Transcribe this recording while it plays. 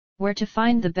Where to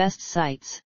find the best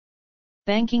sites.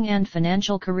 Banking and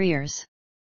financial careers.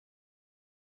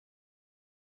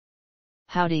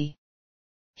 Howdy.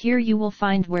 Here you will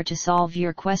find where to solve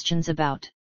your questions about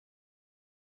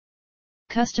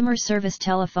customer service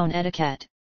telephone etiquette.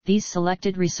 These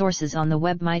selected resources on the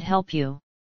web might help you.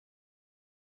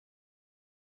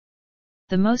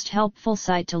 The most helpful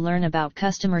site to learn about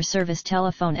customer service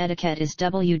telephone etiquette is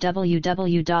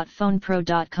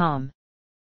www.phonepro.com.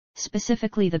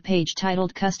 Specifically the page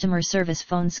titled Customer Service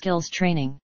Phone Skills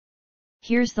Training.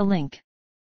 Here's the link.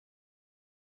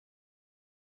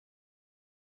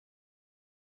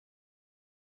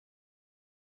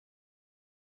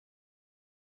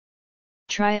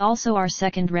 Try also our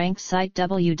second-ranked site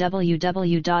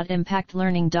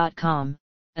www.impactlearning.com,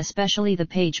 especially the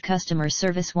page Customer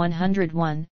Service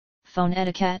 101, Phone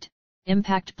Etiquette,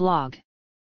 Impact Blog.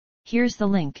 Here's the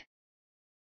link.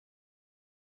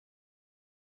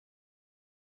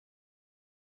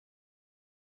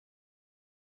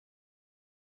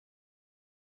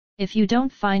 If you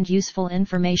don't find useful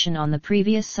information on the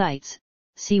previous sites,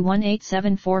 see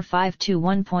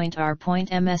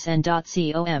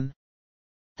 1874521.r.msn.com.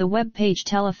 The web page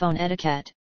Telephone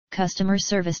Etiquette, Customer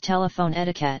Service Telephone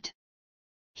Etiquette.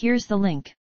 Here's the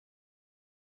link.